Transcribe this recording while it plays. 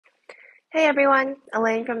Hey everyone,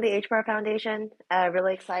 Elaine from the HBAR Foundation.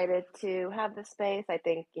 Really excited to have this space. I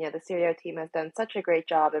think the Sirio team has done such a great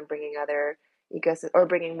job in bringing other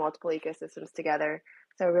bringing multiple ecosystems together.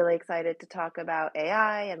 So really excited to talk about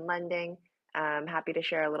AI and lending. Happy to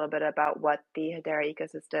share a little bit about what the Hedera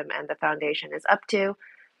ecosystem and the foundation is up to.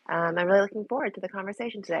 I'm really looking forward to the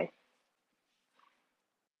conversation today.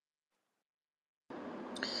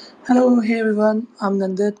 Hello, hey everyone. I'm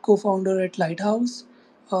Nandit, co-founder at Lighthouse,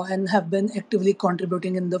 and have been actively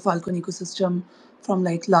contributing in the Falcon ecosystem from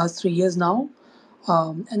like last 3 years now.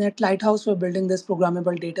 And at Lighthouse, we're building this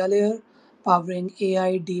programmable data layer, powering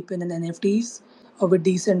AI deep in NFTs with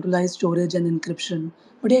decentralized storage and encryption.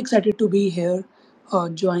 Pretty excited to be here,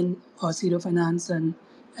 join Sirio Finance and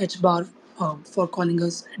HBAR for calling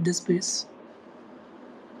us at this space.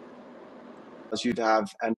 You to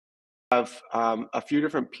have a few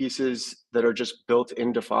different pieces that are just built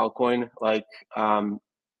into Filecoin, like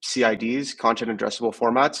CIDs, content addressable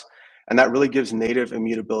formats, and that really gives native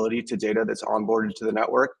immutability to data that's onboarded to the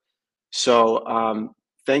network. So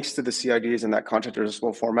thanks to the CIDs and that content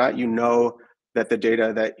addressable format, you know that the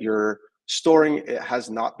data that you're storing, it has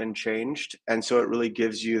not been changed. And so it really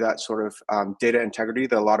gives you that sort of data integrity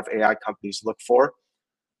that a lot of AI companies look for.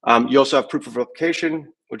 You also have proof of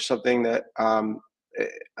replication, which is something that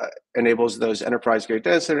enables those enterprise-grade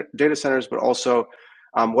data centers, but also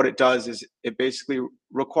what it does is it basically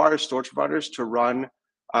requires storage providers to run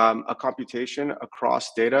a computation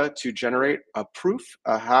across data to generate a proof,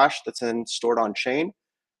 a hash that's then stored on chain,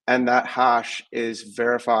 and that hash is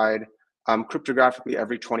verified cryptographically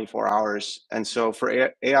every 24 hours. And so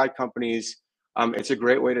for AI companies, it's a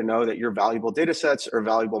great way to know that your valuable data sets or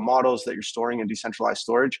valuable models that you're storing in decentralized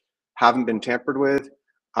storage haven't been tampered with,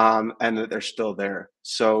 and that they're still there.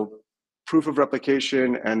 So proof of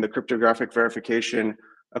replication and the cryptographic verification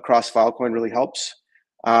across Filecoin really helps.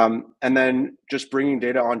 And then just bringing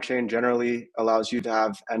data on chain generally allows you to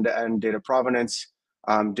have end-to-end data provenance,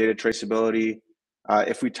 data traceability.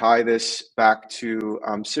 If we tie this back to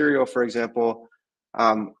Sirio, for example,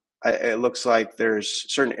 it looks like there's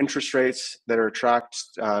certain interest rates that are tracked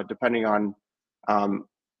depending on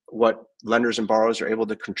what lenders and borrowers are able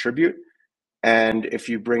to contribute. And if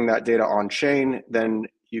you bring that data on chain, then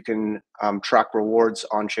you can track rewards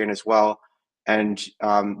on chain as well. And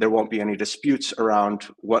there won't be any disputes around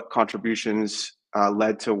what contributions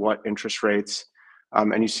led to what interest rates.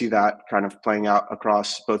 And you see that kind of playing out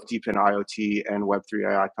across both deep in IoT and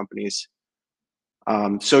Web3 AI companies.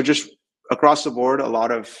 So just across the board, a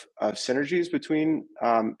lot of synergies between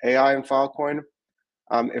AI and Filecoin.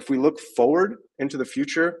 If we look forward into the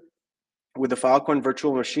future with the Filecoin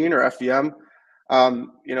virtual machine or FVM,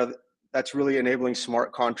 that's really enabling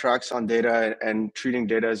smart contracts on data and treating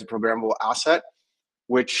data as a programmable asset,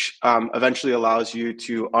 which eventually allows you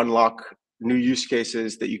to unlock new use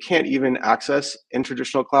cases that you can't even access in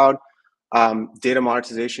traditional cloud, data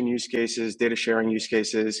monetization use cases, data sharing use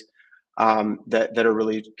cases that are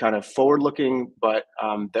really kind of forward-looking, but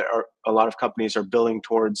that are a lot of companies are building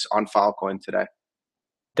towards on Filecoin today.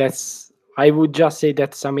 I would just say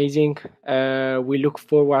that's amazing. We look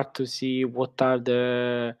forward to see what are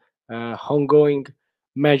the ongoing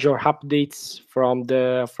major updates from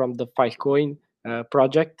the Filecoin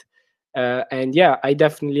project. And yeah, I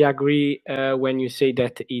definitely agree when you say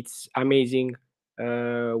that it's amazing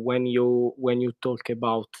when you talk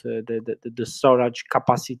about the storage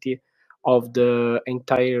capacity of the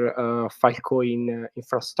entire Filecoin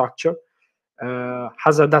infrastructure.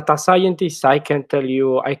 As a data scientist, I can tell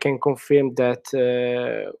you, I can confirm that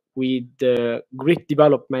with the great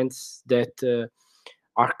developments that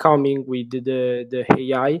are coming with the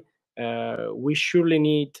AI, we surely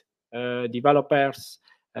need developers,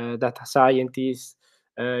 data scientists.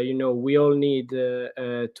 We all need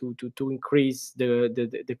to increase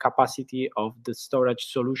the capacity of the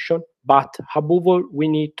storage solution. But above all, we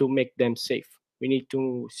need to make them safe. We need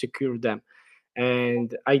to secure them.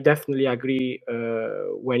 And I definitely agree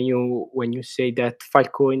when you say that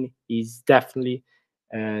Filecoin is definitely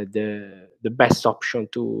the best option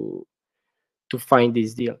to find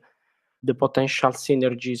this deal. The potential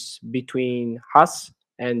synergies between us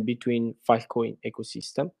and between Filecoin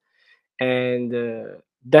ecosystem, and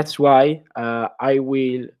that's why I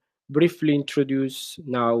will briefly introduce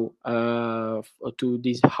now to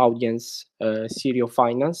this audience Sirio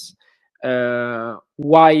Finance,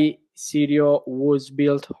 why Sirio was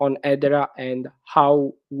built on Hedera and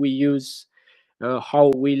how we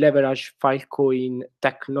leverage Filecoin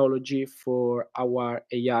technology for our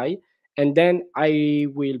AI. And then I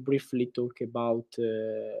will briefly talk about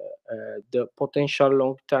the potential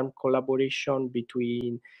long-term collaboration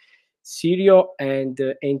between Sirio and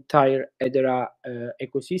the entire Hedera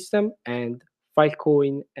ecosystem, and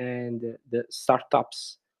Filecoin and the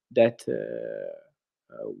startups that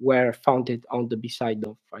were founded on the beside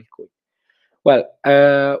of Filecoin. Well,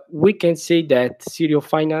 we can say that Sirio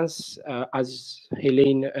Finance, as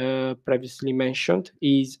Helene previously mentioned,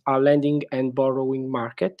 is a lending and borrowing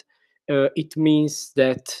market. It means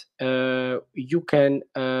that you can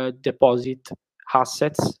deposit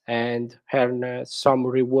assets and earn some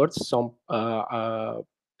rewards, some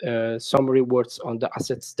rewards on the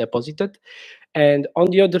assets deposited. And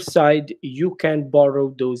on the other side, you can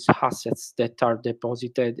borrow those assets that are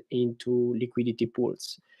deposited into liquidity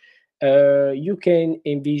pools. You can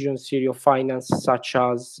envision Sirio finance such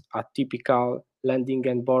as a typical lending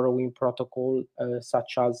and borrowing protocol,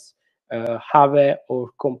 such as Have or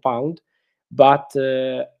Compound. But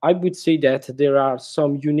I would say that there are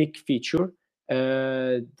some unique feature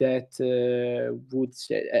that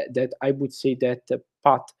I would say that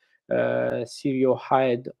Pat Sirio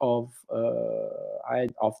ahead of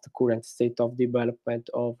the current state of development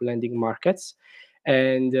of lending markets.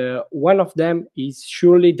 And one of them is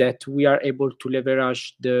surely that we are able to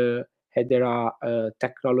leverage the Hedera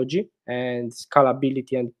technology and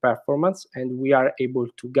scalability and performance, and we are able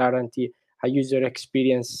to guarantee a user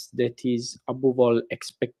experience that is above all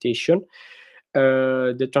expectation.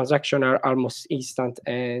 The transactions are almost instant,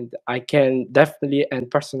 and I can definitely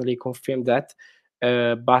and personally confirm that.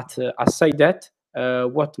 But aside that,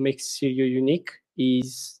 what makes Sirio unique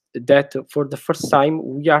is that for the first time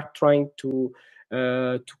we are trying to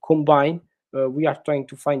combine. We are trying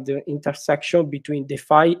to find the intersection between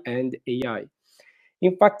DeFi and AI.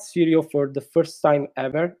 In fact, Sirio, for the first time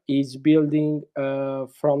ever, is building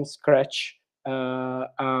from scratch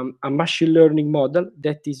a machine learning model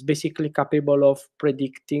that is basically capable of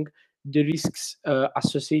predicting the risks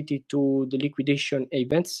associated to the liquidation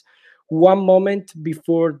events one moment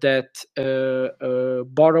before that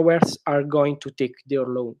borrowers are going to take their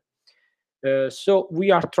loan. So we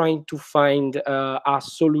are trying to find a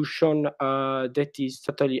solution that is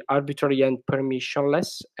totally arbitrary and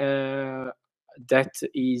permissionless. That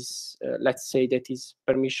is, let's say, that is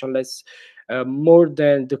permissionless more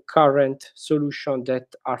than the current solution that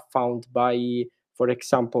are found by, for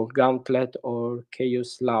example, Gauntlet or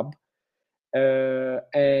Chaos Lab.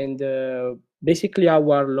 And basically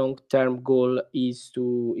our long-term goal is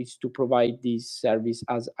to provide this service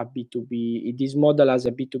as a B2B, this model as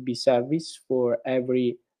a B2B service for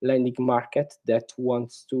every lending market that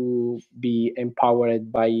wants to be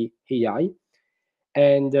empowered by AI.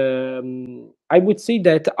 And I would say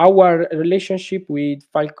that our relationship with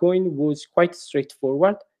Filecoin was quite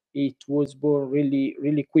straightforward. It was born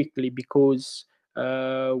really quickly because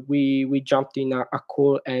we jumped in a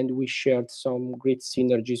call and we shared some great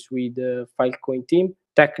synergies with the Filecoin team,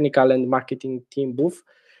 technical and marketing team both.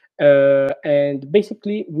 And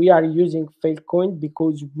basically, we are using Filecoin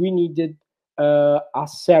because we needed a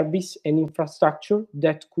service and infrastructure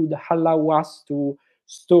that could allow us to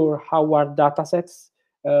store our datasets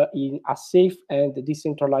in a safe and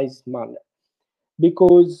decentralized manner.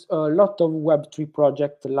 Because a lot of Web3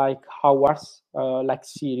 projects like ours, like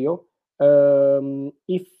Sirio,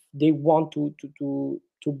 if they want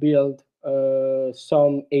to build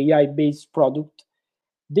some AI-based product,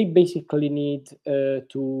 they basically need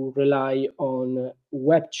to rely on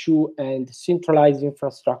Web2 and centralized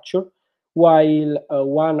infrastructure, while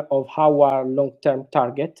one of our long-term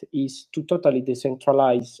target is to totally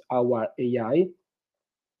decentralize our AI.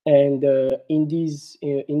 And in this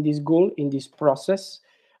goal, in this process,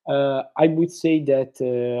 I would say that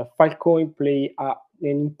Filecoin play an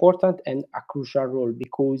important and a crucial role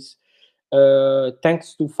because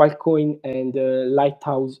thanks to Filecoin and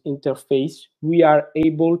Lighthouse interface, we are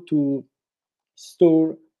able to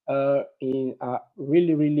store in a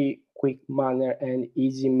really quick manner and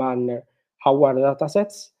easy manner our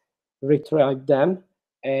datasets, retrieve them,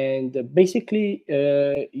 and basically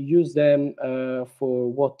use them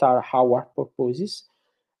for what are our purposes.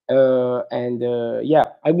 And yeah,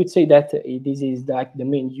 I would say that this is like the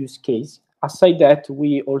main use case. Aside that,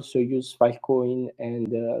 we also use Filecoin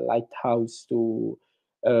and Lighthouse to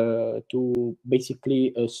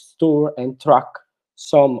basically store and track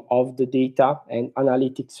some of the data and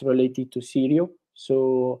analytics related to Sirio.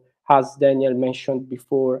 So, as Daniel mentioned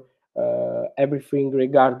before, everything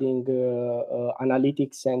regarding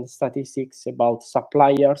analytics and statistics about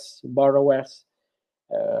suppliers, borrowers,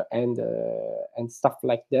 and stuff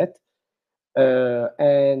like that.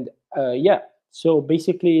 And yeah, so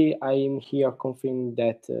basically, I'm here confirming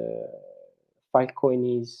that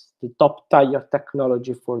Filecoin is the top tier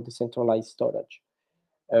technology for decentralized storage.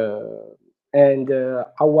 And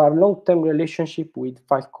our long-term relationship with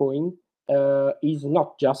Filecoin is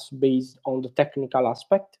not just based on the technical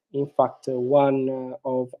aspect. In fact, one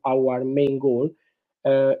of our main goal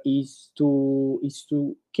is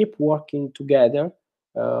to keep working together,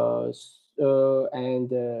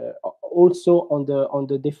 and also on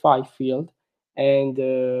the DeFi field, and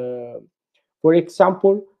for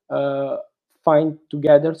example, find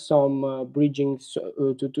together some bridging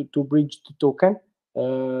to bridge the token,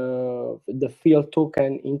 the field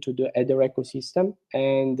token into the Ether ecosystem,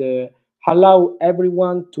 and allow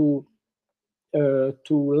everyone to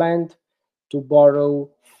lend, to borrow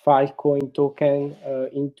Filecoin token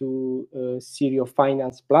into Sirio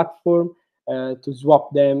Finance platform, to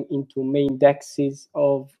swap them into main dexes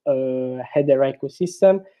of Hedera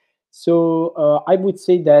ecosystem. So I would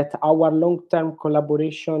say that our long-term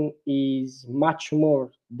collaboration is much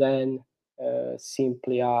more than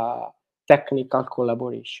simply a technical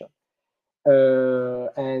collaboration.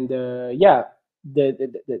 And yeah,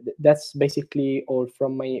 that's basically all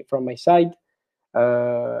from my side.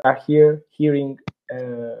 Are here hearing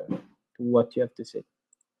what you have to say.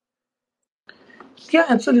 Yeah,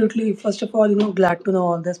 absolutely. First of all, glad to know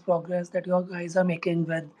all this progress that you guys are making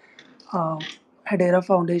with uh, Hedera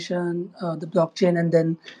Foundation, the blockchain, and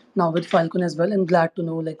then now with Falcon as well. And glad to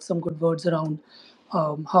know like some good words around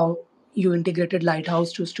how you integrated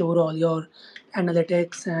Lighthouse to store all your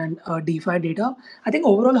analytics and DeFi data. I think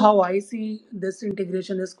overall, how I see this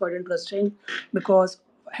integration is quite interesting because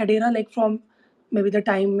Hedera, like from maybe the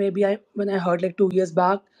time maybe I when I heard like 2 years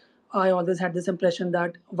back, I always had this impression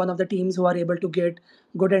that one of the teams who are able to get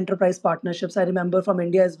good enterprise partnerships. I remember from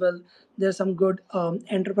India as well, there's some good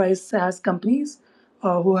enterprise SaaS companies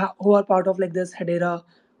who are part of like this Hedera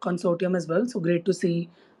consortium as well. So great to see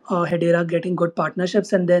Hedera getting good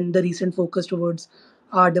partnerships, and then the recent focus towards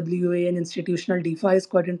RWA and institutional DeFi is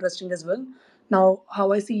quite interesting as well. Now,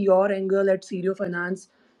 how I see your angle at Sirio Finance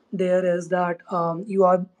there is that you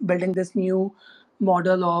are building this new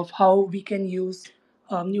model of how we can use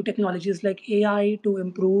new technologies like AI to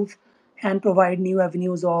improve and provide new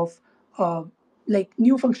avenues of like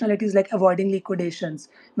new functionalities like avoiding liquidations,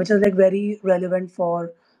 which is like very relevant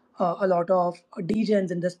for a lot of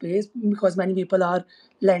degens in the space because many people are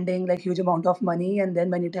lending like huge amount of money and then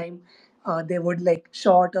many time they would like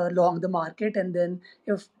short or long the market, and then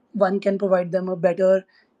if one can provide them a better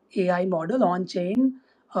AI model on chain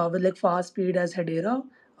with like fast speed as Hedera,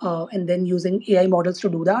 and then using AI models to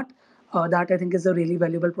do that. That I think is a really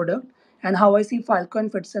valuable product. And how I see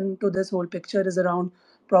Filecoin fits into this whole picture is around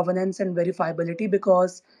provenance and verifiability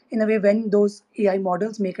because, in a way, when those AI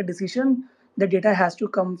models make a decision, the data has to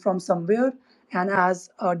come from somewhere. And as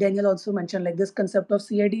Daniel also mentioned, like this concept of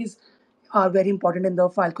CIDs are very important in the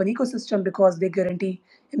Filecoin ecosystem because they guarantee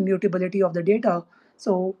immutability of the data.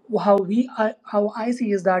 So how I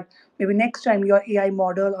see is that maybe next time your AI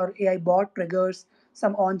model or AI bot triggers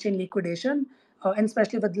some on-chain liquidation, and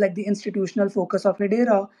especially with like the institutional focus of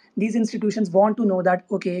Hedera, these institutions want to know that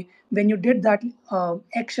okay, when you did that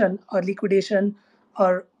action or liquidation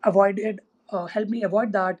or avoided, help me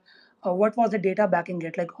avoid that. What was the data backing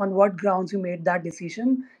it? Like on what grounds you made that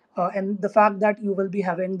decision? And the fact that you will be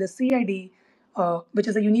having the CID, which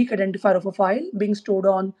is a unique identifier of a file, being stored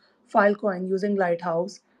on Filecoin using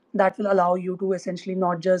Lighthouse, that will allow you to essentially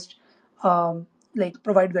not just like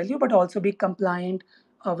provide value, but also be compliant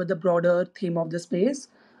with the broader theme of the space.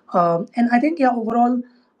 And I think, yeah, overall,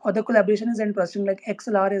 the collaboration is interesting. Like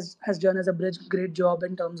XLR has done as a bridge great job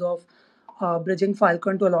in terms of bridging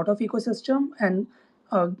Filecoin to a lot of ecosystem. And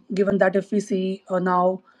given that if we see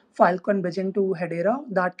now Filecoin bridging to Hedera,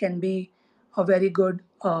 that can be a very good,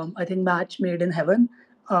 I think, match made in heaven.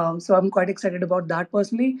 So I'm quite excited about that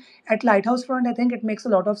personally. At Lighthouse front, I think it makes a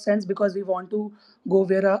lot of sense because we want to go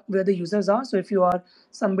where the users are. So if you are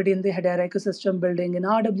somebody in the Hedera ecosystem building in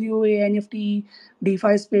RWA, NFT,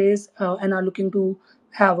 DeFi space, and are looking to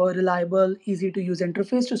have a reliable, easy to use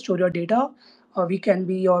interface to store your data, we can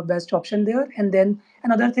be your best option there. And then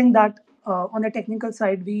another thing that on the technical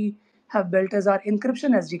side we have built is our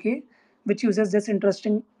encryption SDK, which uses this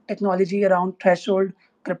interesting technology around threshold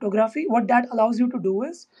cryptography. What that allows you to do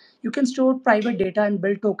is you can store private data and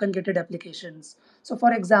build token gated applications. So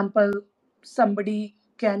for example, somebody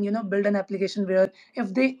can build an application where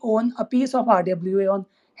if they own a piece of RWA on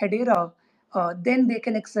Hedera, then they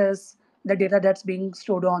can access the data that's being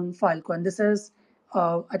stored on Filecoin. This is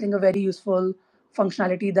I think a very useful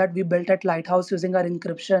functionality that we built at Lighthouse using our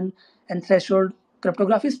encryption and threshold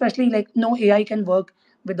cryptography, especially like no AI can work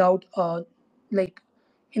without like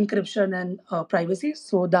encryption and privacy.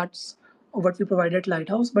 So that's what we provide at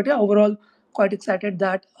Lighthouse. But yeah, overall, quite excited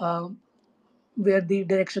that where the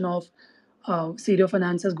direction of Sirio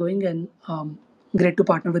Finance is going, and great to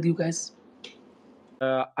partner with you guys.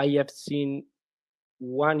 I have seen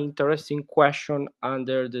one interesting question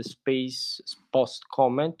under the space post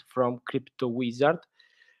comment from Crypto Wizard.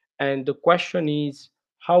 And the question is,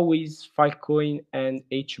 how is Filecoin and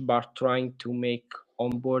HBAR trying to make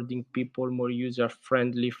onboarding people more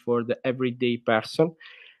user-friendly for the everyday person?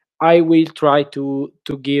 I will try to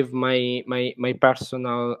give my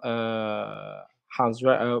personal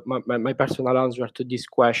answer, my personal answer to this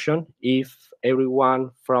question. If everyone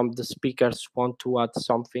from the speakers want to add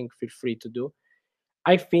something, feel free to do.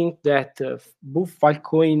 I think that both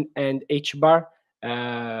Filecoin and HBAR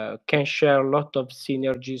can share a lot of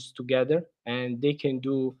synergies together, and they can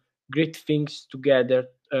do great things together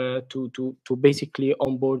to basically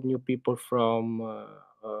onboard new people from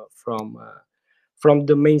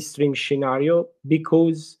the mainstream scenario.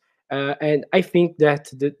 Because and I think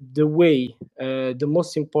that the way the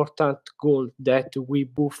most important goal that we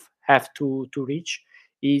both have to reach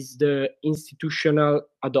is the institutional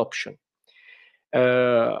adoption.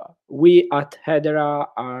 We at Hedera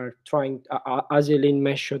are trying, as Elaine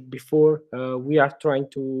mentioned before, we are trying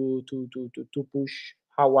to push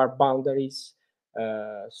our boundaries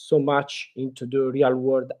so much into the real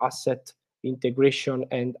world asset integration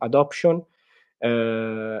and adoption.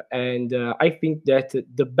 And I think that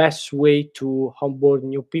the best way to onboard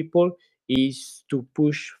new people is to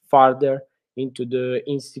push further into the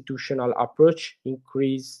institutional approach,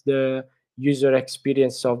 increase the user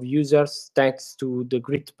experience of users thanks to the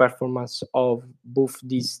great performance of both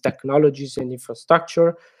these technologies and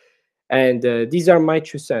infrastructure. And these are my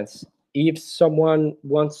 2 cents. If someone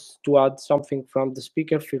wants to add something from the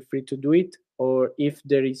speaker, feel free to do it. Or if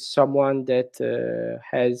there is someone that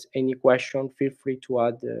has any question, feel free to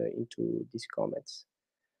add into these comments.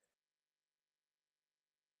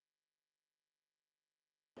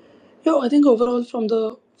 Yeah, I think overall from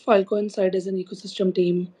the Filecoin side as an ecosystem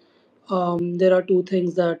team, there are two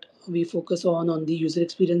things that we focus on the user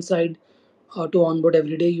experience side to onboard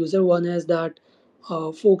everyday user. One is that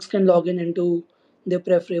folks can log in into their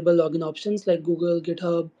preferable login options like Google,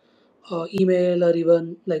 GitHub, email, or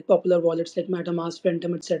even like popular wallets like MetaMask,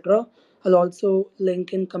 Phantom, etc. I'll also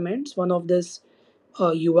link in comments one of this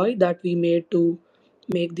UI that we made to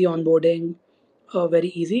make the onboarding very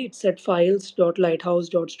easy. It's at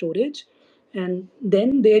files.lighthouse.storage, and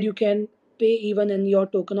then there you can pay even in your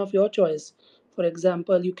token of your choice. For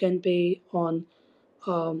example, you can pay on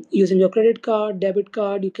using your credit card, debit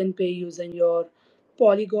card. You can pay using your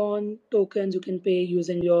Polygon tokens. You can pay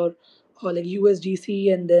using your like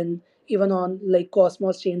USDC, and then even on like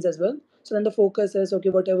Cosmos chains as well. So then the focus is okay,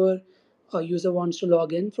 whatever a user wants to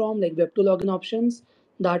log in from, like Web2 login options,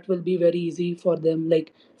 that will be very easy for them.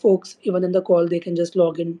 Like folks, even in the call, they can just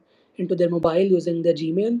log in into their mobile using their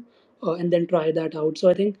Gmail and then try that out. So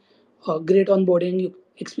I think great onboarding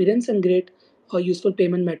experience and great useful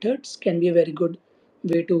payment methods can be a very good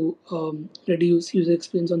way to reduce user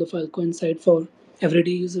experience on the Filecoin side for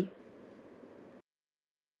everyday user.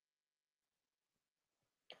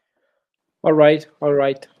 All right, all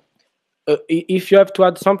right. If you have to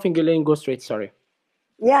add something, Elaine, go straight. Sorry.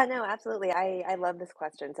 Yeah, no, absolutely. I love this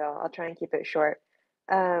question, so I'll try and keep it short.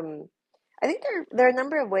 Um, I think there are a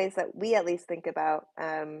number of ways that we at least think about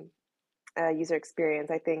user experience.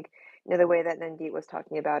 I think, the way that Nandit was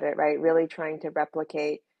talking about it, right? Really trying to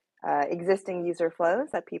replicate existing user flows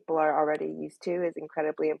that people are already used to is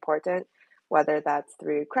incredibly important, whether that's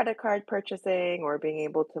through credit card purchasing or being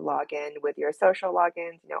able to log in with your social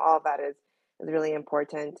logins. All of that is really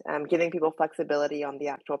important. Giving people flexibility on the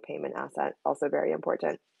actual payment asset, also very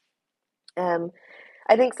important. Um,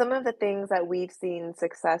 I think some of the things that we've seen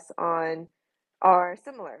success on are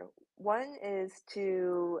similar. One is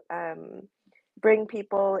to bring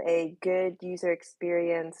people a good user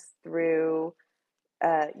experience through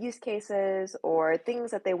use cases or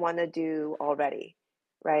things that they want to do already,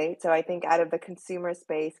 right? So I think out of the consumer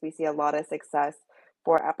space, we see a lot of success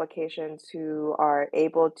for applications who are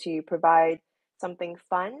able to provide something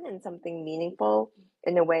fun and something meaningful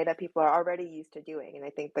in a way that people are already used to doing. And I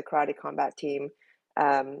think the Karate Combat team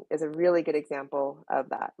is a really good example of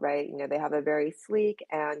that, right? They have a very sleek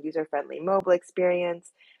and user-friendly mobile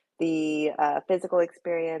experience. The physical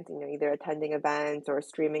experience, either attending events or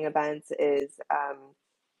streaming events is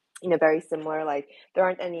very similar. Like there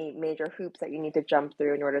aren't any major hoops that you need to jump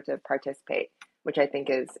through in order to participate, which I think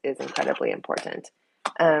is incredibly important.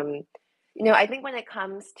 Um, I think when it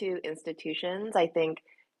comes to institutions, I think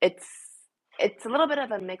it's it's a little bit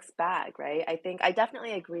of a mixed bag, right? I think I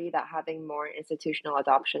definitely agree that having more institutional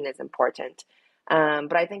adoption is important.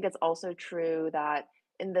 But I think it's also true that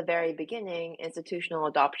in the very beginning, institutional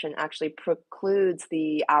adoption actually precludes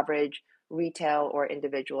the average retail or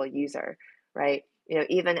individual user, right?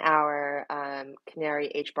 Even our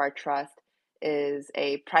Canary HBAR Trust is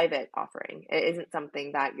a private offering. It isn't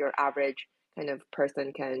something that your average kind of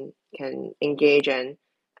person can engage in.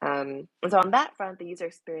 And so on that front, the user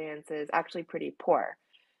experience is actually pretty poor.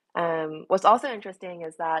 What's also interesting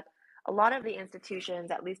is that a lot of the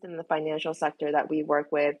institutions, at least in the financial sector that we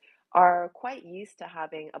work with, are quite used to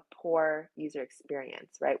having a poor user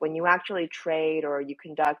experience, right? When you actually trade or you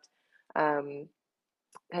conduct kind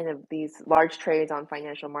of these large trades on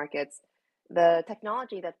financial markets, the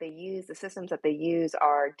technology that they use, the systems that they use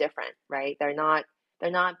are different, right? They're not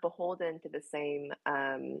beholden to the same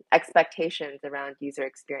expectations around user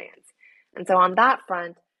experience. And so on that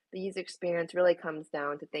front, the user experience really comes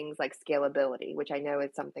down to things like scalability, which I know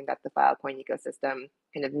is something that the Filecoin ecosystem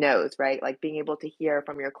kind of knows, right? Like being able to hear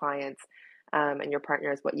from your clients and your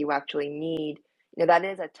partners what you actually need. That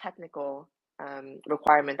is a technical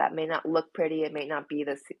requirement that may not look pretty. It may not be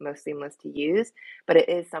the most seamless to use, but it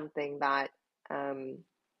is something that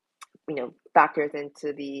factors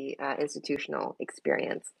into the institutional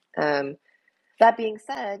experience. That being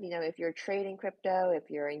said, if you're trading crypto, if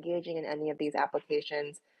you're engaging in any of these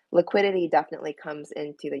applications, liquidity definitely comes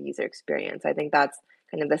into the user experience. I think that's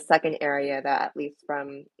kind of the second area that, at least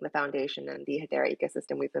from the foundation and the Hedera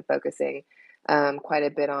ecosystem, we've been focusing quite a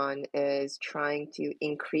bit on, is trying to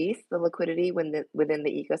increase the liquidity within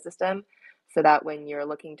the ecosystem, so that when you're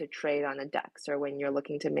looking to trade on a DEX or when you're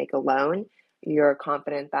looking to make a loan, you're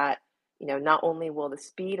confident that not only will the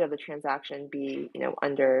speed of the transaction be,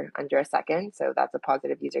 under a second, so that's a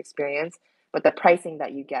positive user experience, but the pricing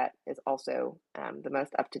that you get is also the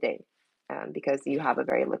most up to date because you have a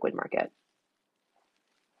very liquid market.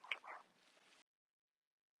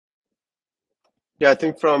 Yeah, I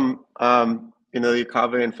think from the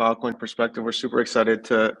Akave and Filecoin perspective, we're super excited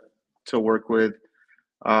to work with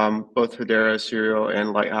both Hedera, Sirio,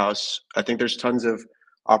 and Lighthouse. I think there's tons of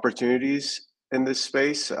opportunities in this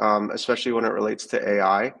space, especially when it relates to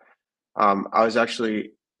AI. I was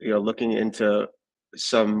actually looking into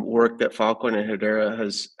some work that Filecoin and Hedera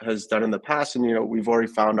has done in the past, and we've already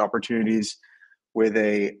found opportunities with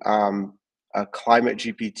a climate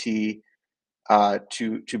GPT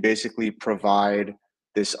to basically provide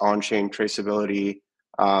this on-chain traceability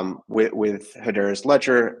with Hedera's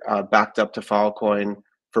ledger backed up to Filecoin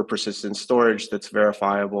for persistent storage that's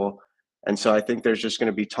verifiable. And so I think there's just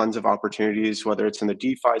going to be tons of opportunities, whether it's in the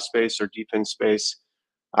DeFi space or DePIN space,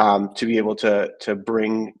 to be able to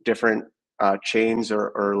bring different chains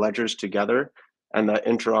or ledgers together. And the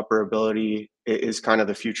interoperability is kind of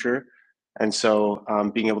the future. And so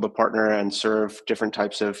being able to partner and serve different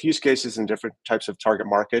types of use cases and different types of target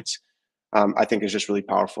markets, I think is just really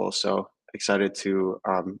powerful. So excited to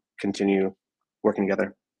continue working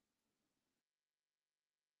together.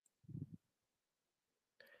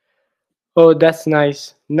 Oh, that's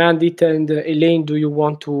nice. Nandit and Elaine, do you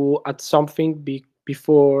want to add something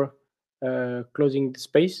before closing the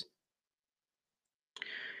space?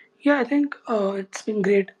 Yeah, I think it's been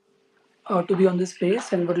great to be on this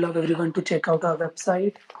space, and would love everyone to check out our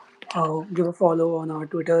website, give a follow on our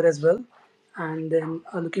Twitter as well, and then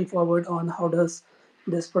looking forward on how does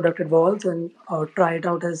this product evolves, and try it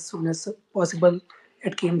out as soon as possible.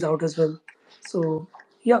 It comes out as well. So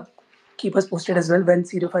yeah, keep us posted as well when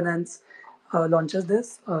Sirio Finance launches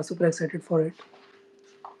this. Super excited for it.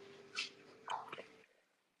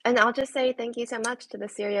 And I'll just say thank you so much to the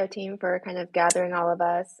Sirio team for kind of gathering all of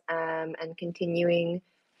us and continuing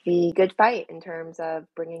the good fight in terms of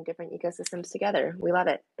bringing different ecosystems together. We love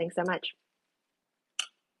it. Thanks so much.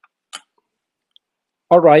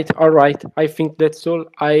 All right. I think that's all.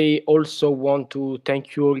 I also want to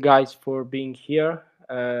thank you all guys for being here.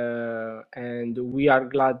 And we are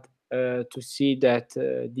glad to see that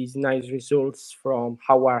these nice results from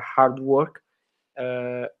our hard work,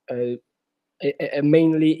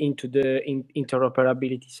 mainly into the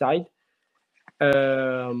interoperability side.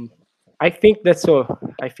 I think that's all.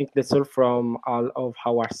 From all of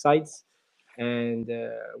our sides. And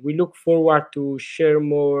we look forward to share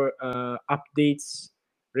more updates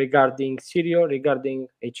regarding Sirio, regarding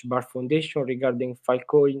HBAR Foundation, regarding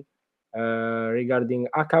Filecoin, regarding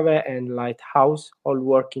Akave and Lighthouse, all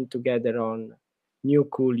working together on new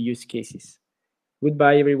cool use cases.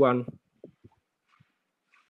 Goodbye, everyone.